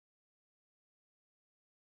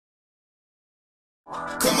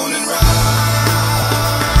Come on and ride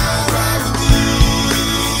with me.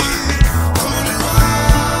 Come on and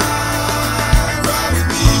ride with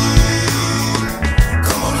me.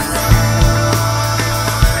 Come on and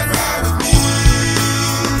ride with me.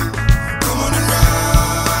 Come on and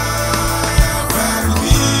ride with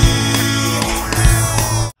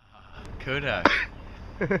me. Kodak.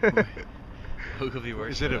 Who could be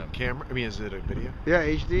worse? Is it a camera? I mean, is it a video? Yeah,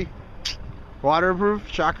 HD. Waterproof,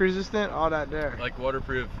 shock resistant, all that there. Like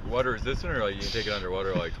waterproof, water resistant, or like you can take it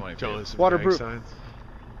underwater like 20 feet? Waterproof. Gang signs.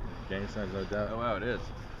 Gang signs, no doubt. Oh wow, it is.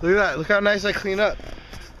 Look at that. Look how nice I clean up.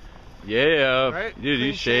 Yeah, Right? dude, you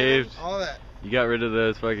Clean shaved. shave, all that. You got rid of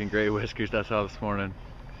those fucking gray whiskers I saw this morning.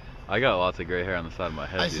 I got lots of gray hair on the side of my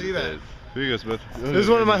head. I these see that. days. Who you guys with? This is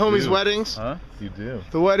one of my homies' weddings. Huh? You do.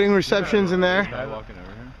 The wedding reception's in there. Guy walking over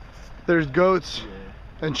here. There's goats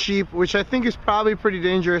and sheep, which I think is probably pretty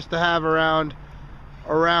dangerous to have around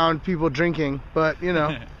people drinking, but you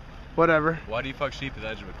know, whatever. Why do you fuck sheep at the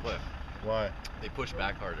edge of a cliff? Why? They push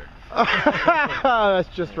back harder. That's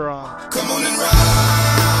just wrong. Come on and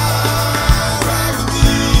ride with me.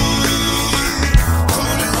 Come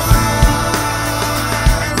on and ride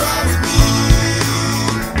with me.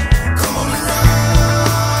 Come on and ride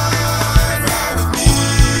with me.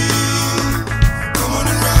 Come on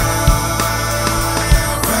and ride with me.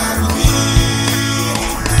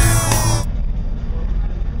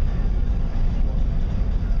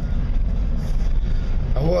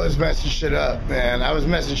 I was messing shit up, man. I was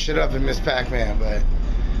messing shit up in Miss Pac-Man, but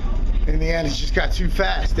in the end, it just got too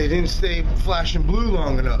fast. They didn't stay flashing blue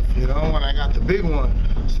long enough, you know, when I got the big one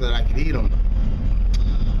so that I could eat them.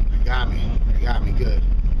 They got me good.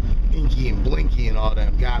 Inky and Blinky and all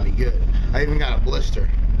them got me good. I even got a blister.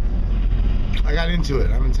 I got into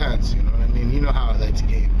it. I'm intense, you know what I mean? You know how I like to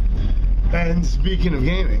game. And speaking of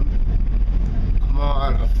gaming, I'm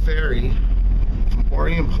on a ferry from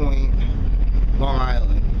Orient Point, Long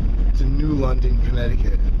Island, to New London,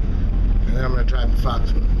 Connecticut, and then I'm gonna drive to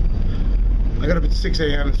Foxwood. I got up at 6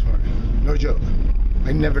 a.m. this morning, no joke.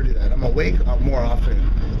 I never do that. I'm awake more often,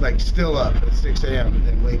 like still up at 6 a.m.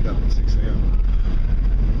 than wake up at 6 a.m.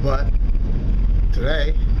 But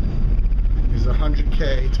today is a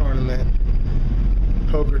 100K tournament,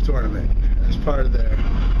 poker tournament, as part of their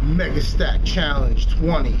Mega Stack Challenge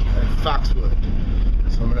 20 at Foxwood.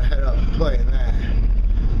 So I'm gonna head up and play in that.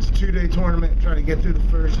 It's a 2-day tournament, trying to get through the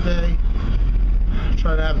first day.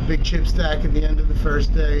 Try to have a big chip stack at the end of the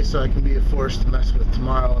first day so I can be a force to mess with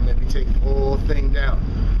tomorrow and maybe take the whole thing down.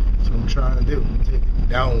 That's what I'm trying to do, take it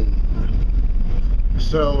down.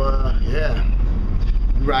 So, yeah,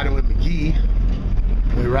 we're riding with Magee.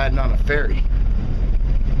 We're riding on a ferry.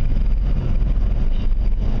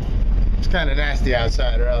 It's kind of nasty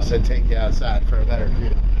outside, or else I'd take you outside for a better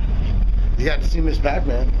view. You got to see Miss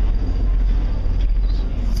Pac-Man.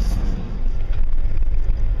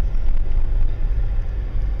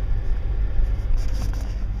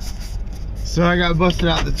 So I got busted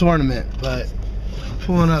out the tournament, but I'm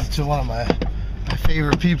pulling up to one of my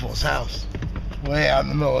favorite people's house, way out in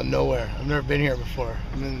the middle of nowhere. I've never been here before.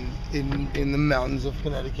 I'm in the mountains of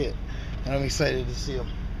Connecticut, and I'm excited to see them.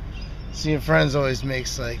 Seeing friends always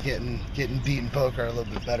makes like getting beaten poker a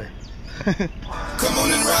little bit better. Come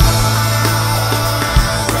on and ride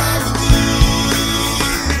with me.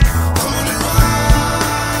 Come on and ride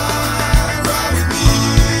with me.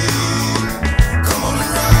 Come on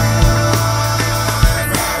and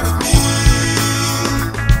ride with me.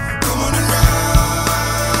 Come on and ride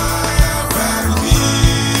with me.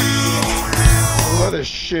 The weather's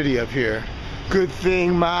shitty up here. Good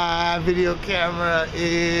thing my video camera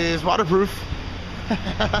is waterproof.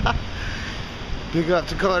 Big up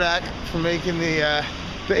to Kodak for making the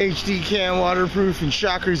HD cam waterproof and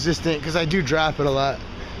shock resistant, because I do drop it a lot.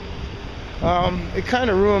 It kind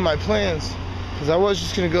of ruined my plans, because I was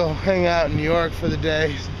just gonna go hang out in New York for the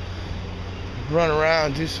day, run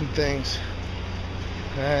around, do some things,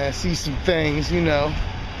 see some things, you know.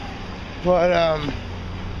 But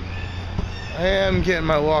I am getting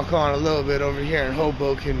my walk on a little bit over here in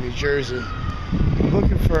Hoboken, New Jersey. I'm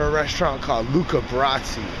looking for a restaurant called Luca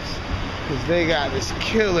Brazzi's, because they got this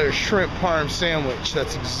killer shrimp parm sandwich.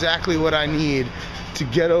 That's exactly what I need to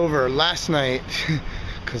get over last night,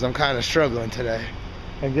 because I'm kind of struggling today,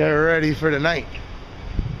 and get ready for tonight.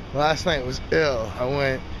 Last night was ill. I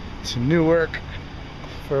went to Newark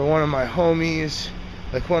for one of my homies,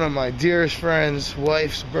 like one of my dearest friends'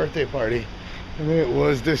 wife's birthday party, and it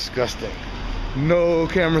was disgusting. No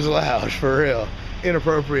cameras allowed, for real.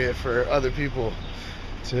 Inappropriate for other people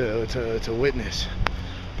to witness.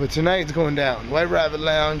 But tonight's going down. White Rabbit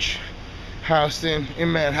Lounge, Houston,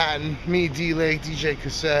 in Manhattan. Me, D-Lake, DJ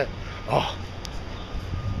Cassette. Oh,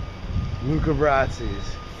 Luca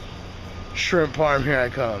Brazzi's. Shrimp parm, here I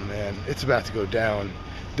come, man. It's about to go down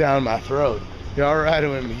my throat. Y'all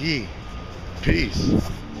riding with Magee. Peace.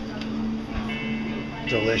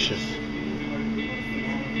 Delicious.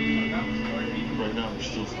 Right now, we're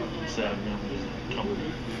still sad memories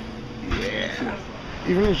coming. Yeah.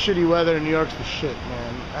 Even in shitty weather, New York's the shit,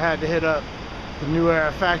 man. I had to hit up the New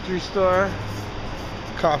Era factory store,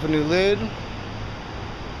 Cop a new lid.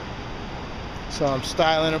 So I'm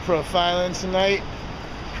styling and profiling tonight.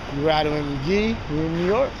 You riding with Magee, we're in New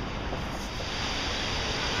York.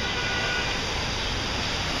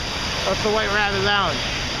 That's the White Rabbit Lounge.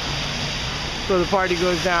 So the party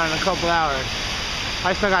goes down in a couple hours.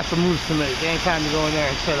 I still got some moves to make. Ain't time to go in there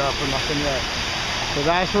and set up or nothing yet. So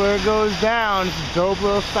that's where it goes down. It's a dope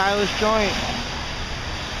little stylish joint.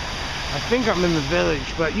 I think I'm in the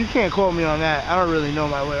Village, but you can't quote me on that. I don't really know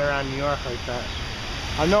my way around New York like that.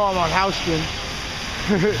 I know I'm on Houston.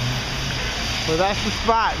 But that's the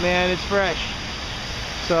spot, man. It's fresh.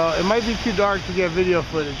 So it might be too dark to get video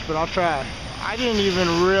footage, but I'll try. I didn't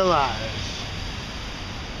even realize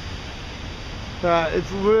that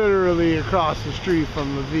it's literally across the street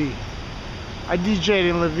from Levy. I DJ'd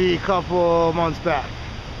in Levy a couple months back.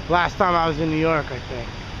 Last time I was in New York, I think.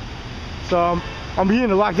 So I'm beginning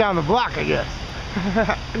to lock down the block, I guess.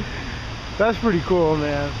 That's pretty cool,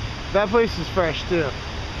 man. That place is fresh too.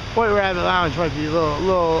 White Rabbit Lounge might be a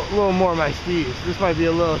little more my steez. This might be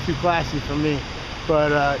a little too classy for me.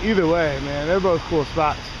 But either way, man, they're both cool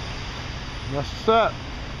spots. That's what's up.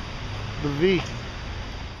 The V.